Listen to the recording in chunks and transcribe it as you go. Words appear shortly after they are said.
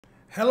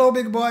Hello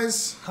big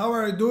boys, how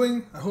are you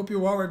doing? I hope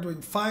you all are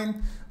doing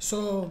fine.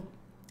 So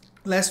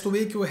last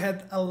week we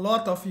had a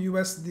lot of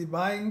USD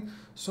buying,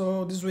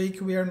 so this week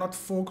we are not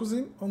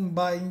focusing on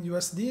buying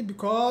USD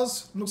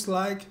because looks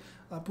like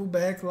a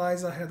pullback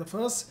lies ahead of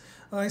us.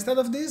 Instead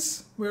of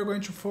this, we are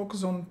going to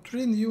focus on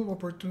 3 new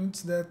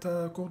opportunities that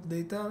COT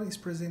Data is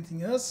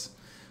presenting us.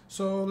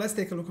 So let's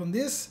take a look on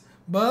this.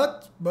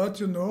 But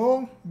you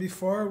know,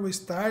 before we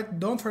start,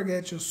 don't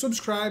forget to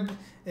subscribe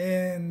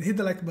and hit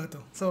the like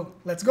button. So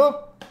let's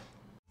go!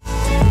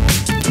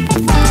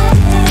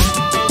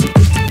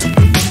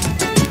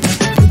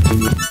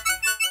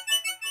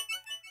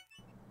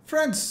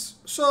 Friends,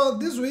 so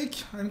this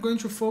week I'm going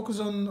to focus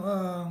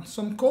on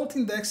some COT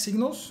Index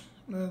signals.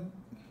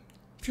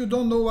 If you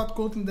don't know what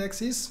COT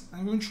Index is,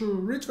 I'm going to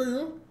read for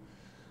you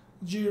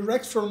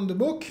direct from the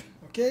book.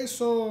 Okay,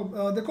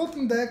 so the COT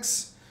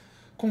Index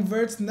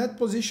converts net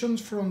positions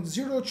from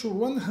 0 to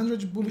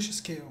 100 bullish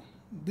scale.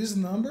 This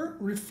number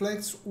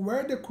reflects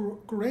where the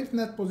current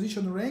net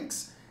position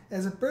ranks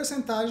as a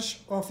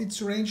percentage of its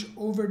range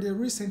over the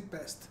recent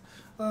past.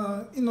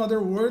 In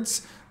other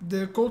words,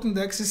 the COT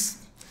Index is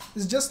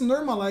just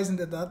normalizing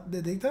the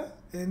data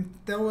and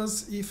tell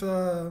us if,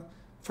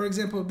 for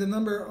example, the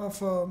number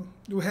of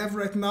we have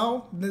right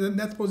now, the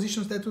net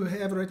positions that we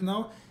have right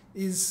now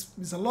is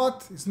a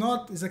lot, it's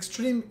not, it's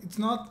extreme, it's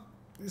not.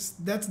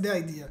 That's the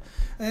idea.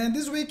 And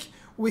this week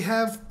we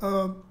have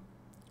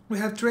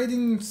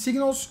trading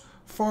signals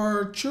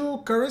for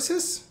 2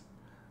 currencies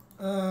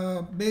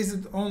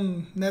based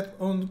on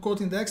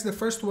COT Index. The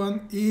first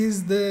one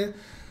is the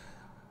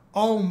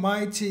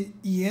almighty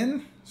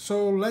yen.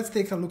 So let's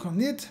take a look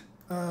on it.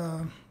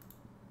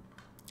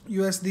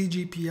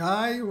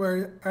 USDJPY,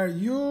 where are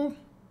you?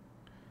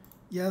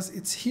 Yes,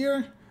 it's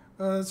here.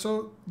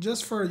 So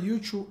just for you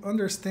to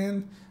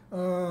understand,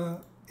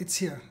 it's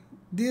here.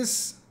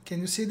 This. Can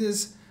you see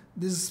this?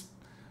 These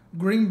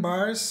green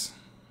bars?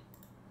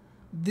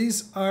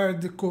 These are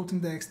the COT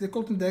Index. The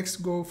COT Index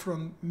go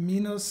from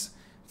minus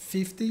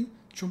 50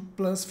 to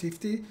plus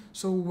 50.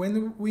 So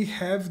when we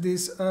have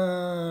this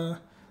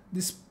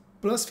this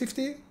plus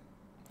 50,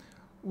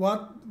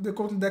 what the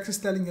COT Index is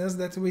telling us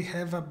that we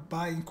have a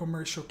buying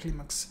commercial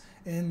climax.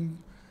 And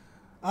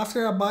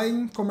after a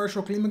buying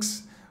commercial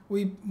climax,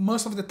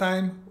 most of the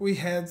time we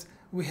have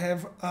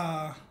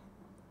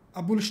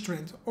a bullish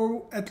trend,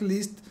 or at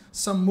least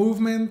some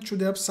movement to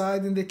the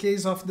upside. In the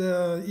case of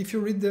if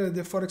you read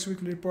the Forex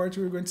weekly report,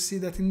 you're going to see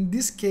that in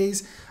this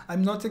case,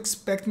 I'm not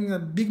expecting a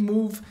big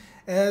move.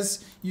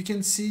 As you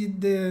can see,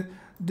 the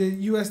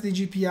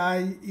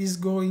USDJPY is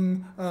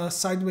going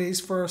sideways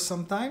for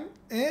some time,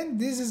 and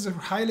this is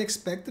highly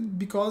expected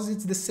because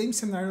it's the same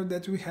scenario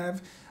that we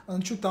have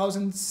in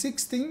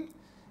 2016.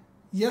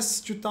 Yes,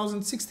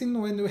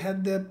 2016, when we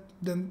had the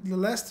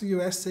last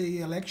USA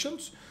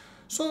elections.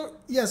 So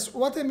yes,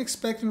 what I'm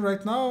expecting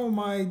right now,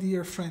 my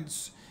dear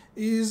friends,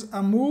 is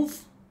a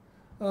move,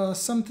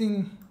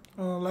 something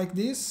like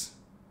this,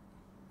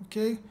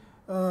 okay,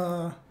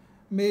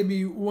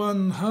 maybe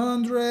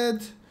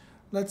 100,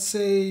 let's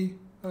say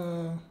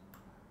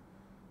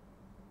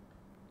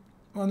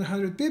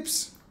 100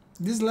 pips,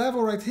 this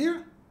level right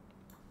here,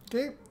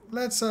 okay.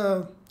 Let's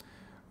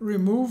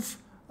remove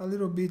a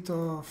little bit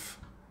of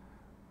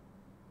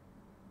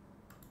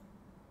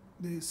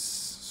this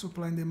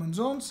supply and demand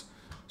zones.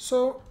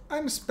 So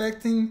I'm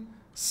expecting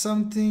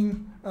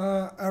something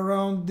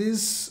around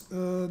this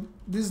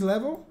this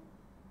level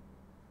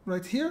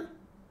right here,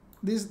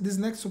 this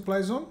next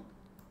supply zone.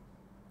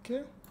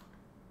 Okay.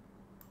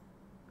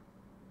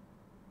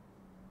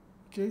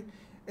 Okay.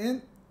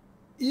 And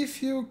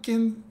if you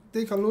can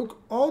take a look,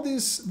 all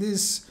these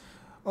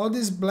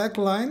black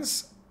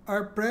lines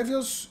are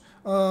previous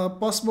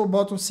possible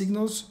bottom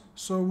signals.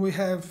 So we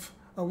have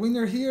a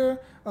winner here.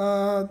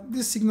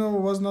 This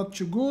signal was not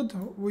too good.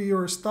 We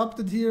were stopped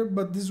it here,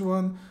 but this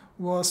one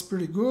was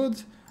pretty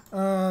good.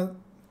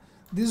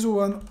 This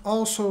one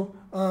also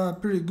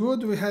pretty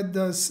good. We had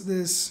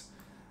this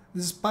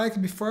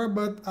spike before,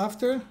 but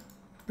after,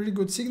 pretty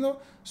good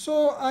signal.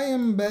 So I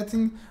am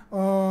betting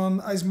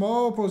on a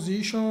small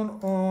position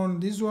on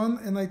this one,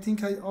 and I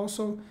think I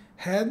also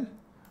had,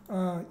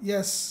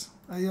 yes,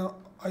 I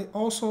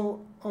also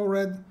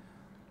already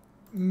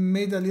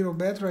made a little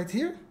bet right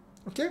here.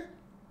 Okay.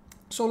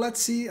 So let's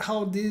see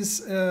how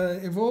this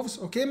evolves.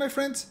 Okay, my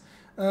friends,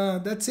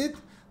 that's it.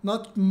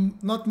 Not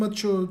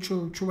much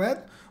to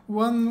add.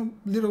 One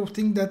little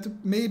thing that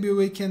maybe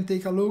we can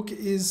take a look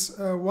is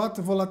what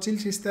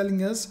volatility is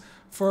telling us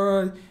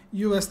for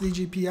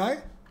USDJPY.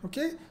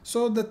 Okay,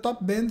 so the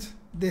top band,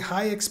 the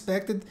high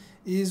expected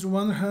is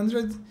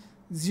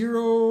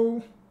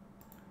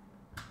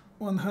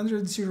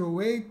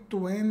 100.08,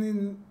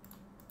 20,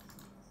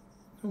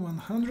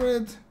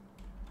 100.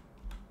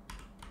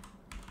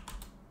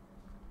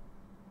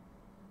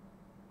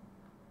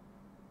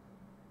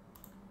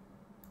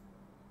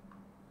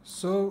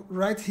 So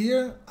right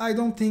here, I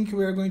don't think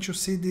we are going to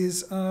see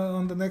this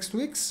on the next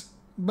weeks,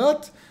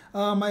 but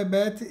my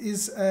bet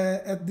is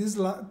at these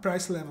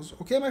price levels.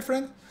 Okay, my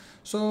friend?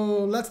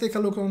 So let's take a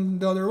look on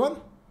the other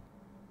one.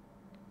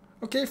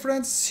 Okay,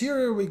 friends,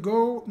 here we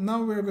go.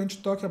 Now we're going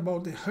to talk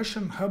about the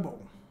Russian ruble.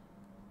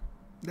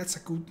 That's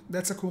a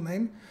cool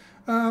name.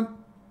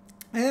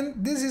 And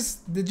this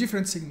is the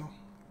different signal.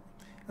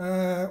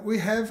 We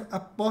have a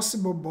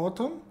possible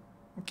bottom.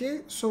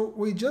 Okay, so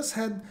we just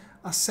had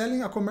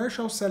a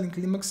commercial selling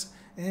climax,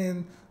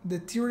 and the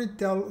theory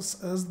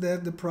tells us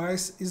that the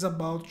price is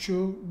about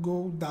to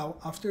go down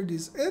after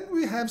this. And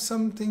we have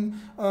something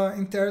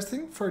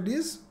interesting for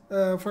this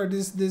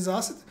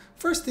asset.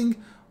 First thing,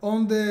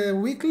 on the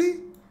weekly,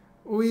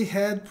 we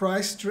had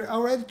price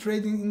already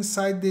trading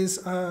inside this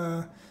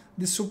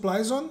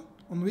supply zone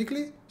on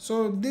weekly.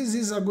 So this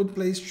is a good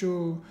place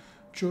to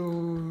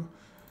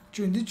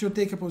need to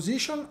take a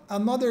position.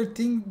 Another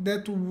thing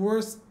that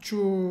worth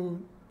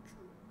to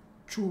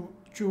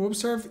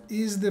observe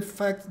is the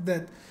fact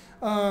that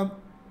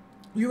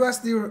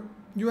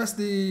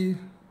USD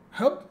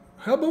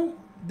ruble,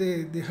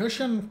 the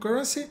Russian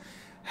currency,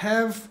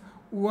 have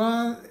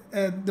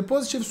the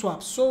positive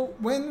swaps. So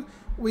when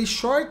we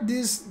short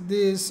this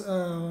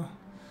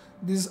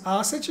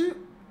asset,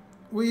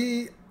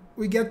 we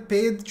get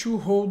paid to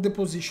hold the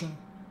position.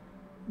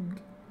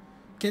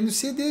 Can you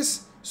see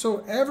this?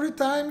 So every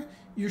time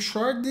you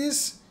short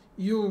this,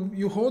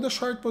 you hold a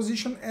short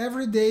position.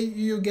 Every day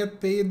you get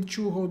paid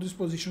to hold this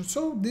position.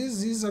 So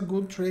this is a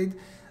good trade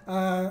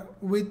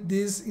with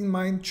this in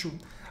mind too.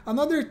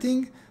 Another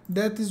thing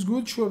that is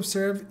good to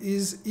observe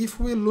is if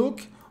we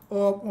look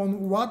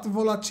on what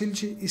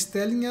volatility is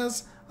telling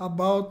us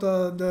about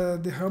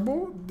the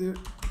ruble.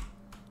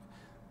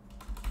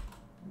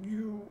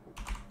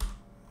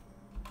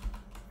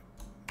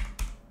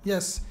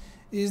 Yes,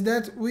 is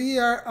that we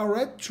are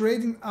already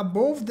trading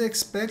above the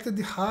expected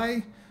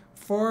high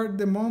for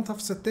the month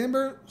of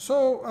September.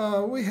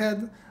 So we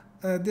had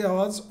the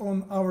odds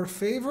on our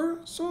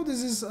favor. So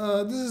this is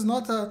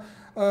not a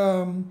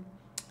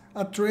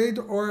trade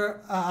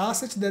or an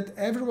asset that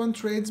everyone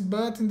trades,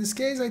 but in this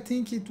case I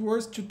think it's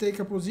worth to take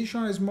a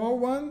position, a small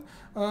one.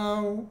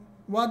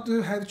 What do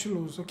you have to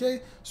lose?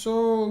 Okay,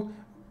 so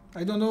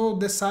I don't know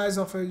the size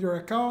of your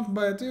account,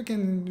 but you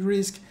can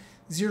risk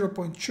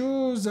 0.2,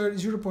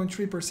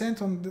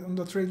 0.3% on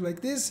the trade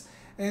like this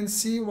and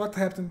see what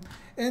happened.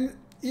 And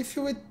if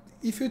you have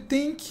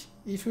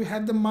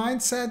the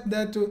mindset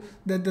that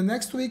the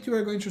next week you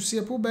are going to see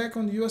a pullback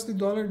on the USD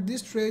dollar,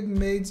 this trade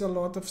makes a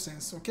lot of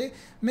sense. Okay,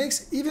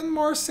 makes even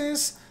more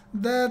sense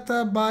that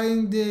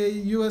buying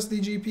the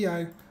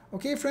USDJPY.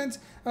 Okay, friends,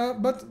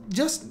 but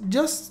just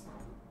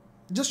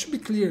to be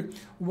clear,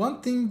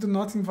 one thing do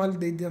not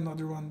invalidate the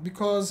another one,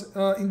 because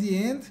in the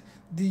end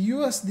the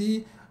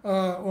USD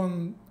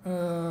on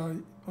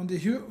the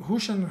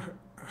Russian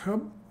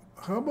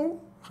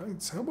ruble,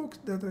 it's ruble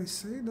that I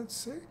say, let's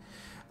say,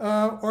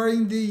 or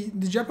in the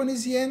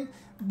Japanese yen,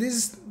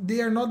 they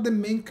are not the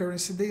main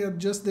currency, they are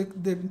just the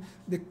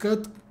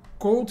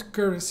COT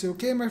currency.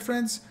 Okay, my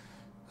friends,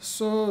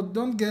 so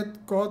don't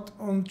get caught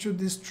onto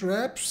these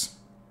traps.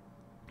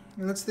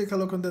 Let's take a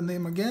look on the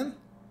name again.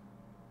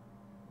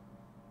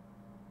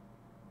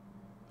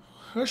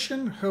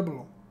 Russian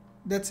ruble.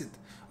 That's it.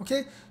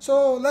 Okay,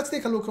 so let's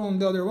take a look on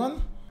the other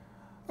one.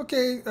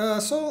 Okay,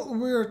 so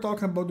we are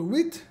talking about the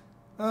wheat.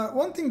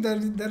 One thing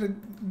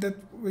that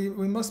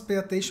we must pay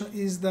attention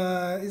is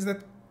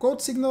that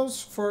COT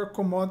signals for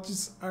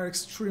commodities are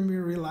extremely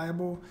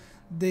reliable.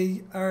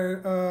 They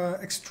are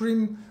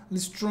extremely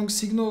strong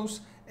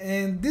signals,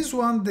 and this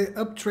one, the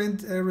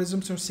uptrend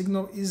resumption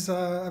signal, is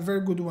a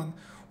very good one.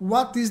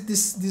 What is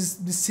this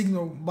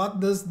signal? What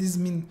does this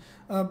mean?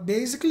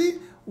 Basically,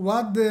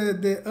 what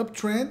the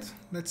uptrend,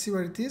 let's see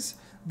where it is.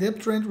 The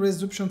uptrend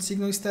resumption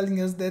signal is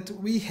telling us that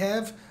we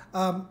have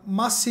a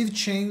massive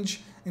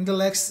change in the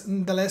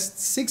last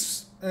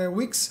 6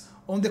 weeks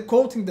on the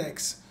COT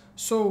index.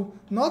 So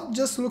not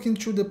just looking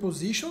through the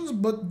positions,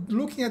 but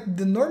looking at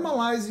the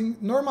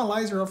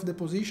normalizer of the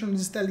position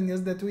is telling us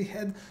that we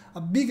had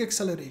a big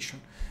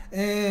acceleration.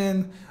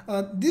 And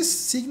this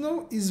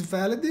signal is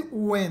valid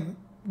when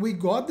we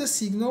got the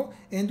signal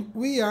and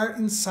we are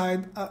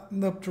inside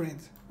an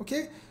uptrend.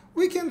 Okay,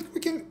 we can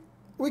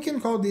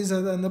call this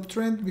an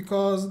uptrend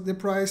because the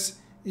price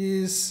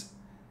is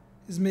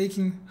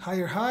making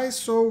higher highs,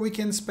 so we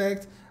can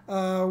expect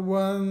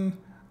another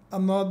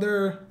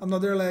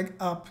leg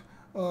up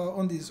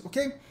on this.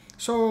 Okay,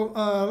 so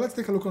let's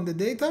take a look on the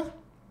data.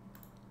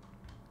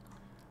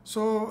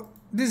 So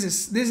this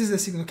is the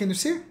signal. Can you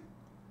see?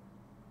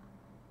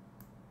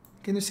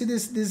 Can you see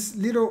this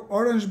little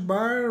orange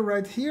bar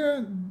right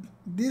here?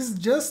 This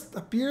just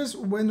appears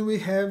when we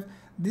have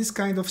this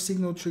kind of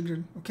signal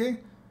triggered. Okay.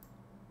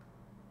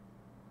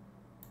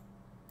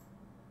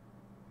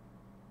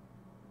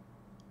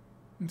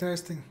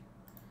 Interesting.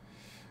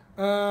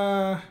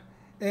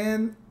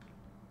 And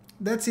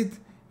that's it.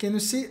 Can you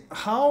see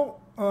how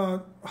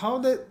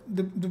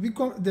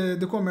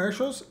the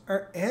commercials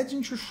are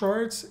edging to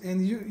shorts?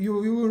 And you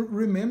will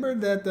remember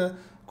that the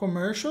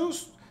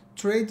commercials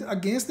trade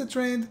against the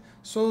trend.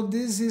 So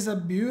this is a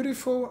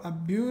beautiful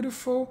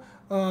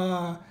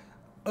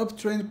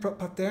uptrend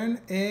pattern,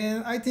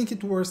 and I think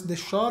it was the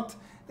shot.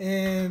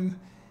 And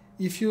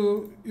if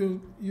you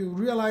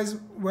realize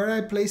where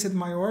I placed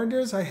my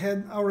orders, I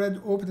had already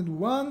opened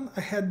one.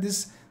 I had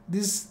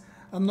this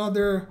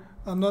another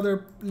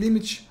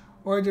limit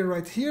order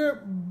right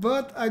here,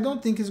 but I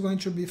don't think it's going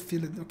to be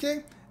filled.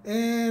 Okay,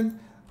 and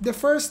the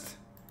first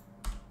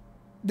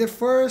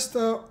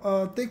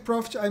take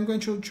profit I'm going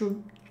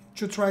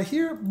to try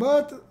here,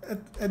 but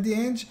at the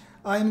end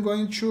I'm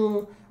going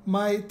to,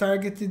 my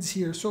target is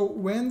here. So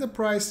when the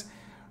price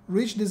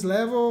reach this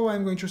level,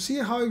 I'm going to see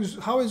how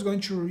it's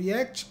going to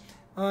react.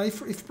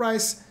 If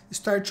price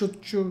start to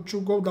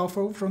go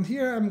down from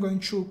here, I'm going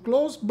to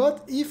close.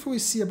 But if we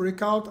see a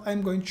breakout,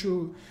 I'm going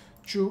to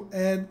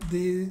add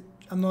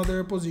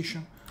another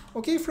position.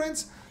 Okay,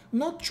 friends,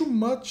 not too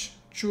much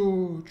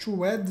to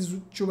add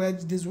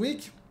this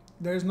week.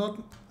 There's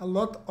not a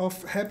lot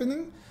of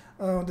happening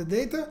on the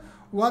data.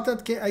 What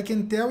I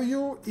can tell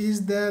you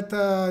is that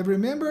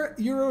remember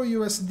Euro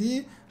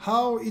USD,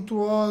 how it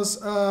was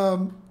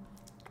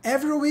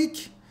every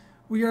week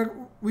we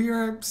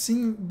are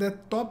seeing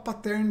that top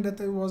pattern that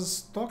I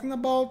was talking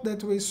about,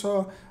 that we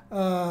saw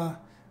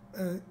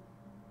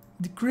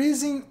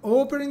decreasing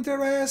open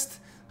interest,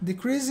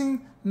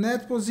 decreasing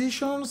net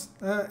positions,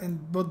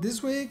 but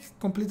this week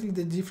completely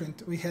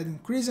different. We had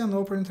increase on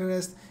open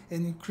interest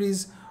and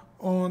increase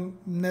on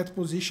net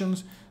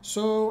positions.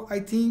 So I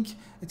think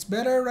it's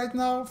better right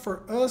now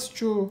for us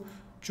to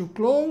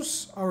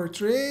close our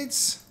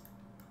trades,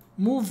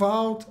 move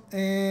out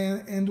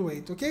and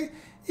wait. Okay,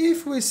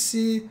 if we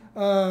see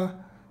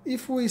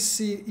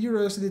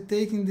USD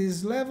taking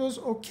these levels,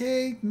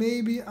 okay,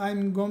 maybe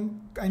I'm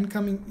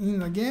coming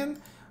in again.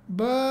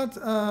 But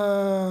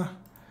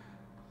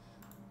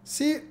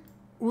see,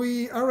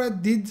 we already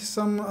did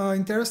some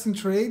interesting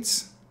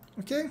trades,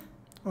 okay,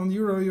 on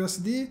Euro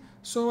USD.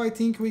 So I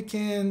think we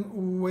can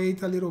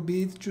wait a little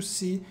bit to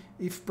see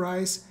if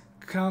price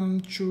come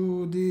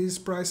to this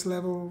price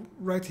level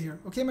right here.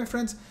 Okay, my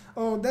friends.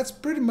 Oh, that's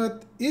pretty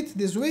much it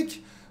this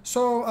week.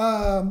 So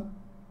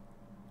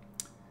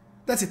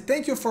that's it.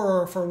 Thank you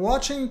for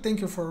watching.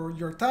 Thank you for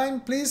your time.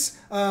 Please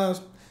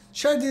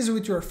share this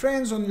with your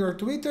friends on your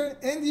Twitter.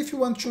 And if you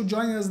want to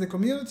join us, the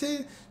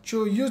community,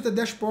 to use the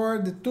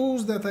dashboard, the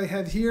tools that I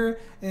have here,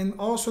 and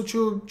also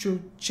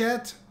to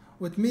chat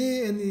with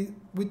me and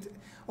with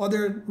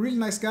other really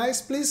nice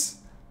guys, please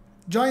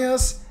join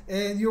us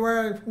and you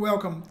are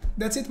welcome.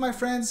 That's it, my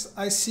friends.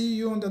 I see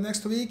you on the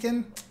next week,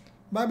 and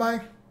bye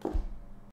bye.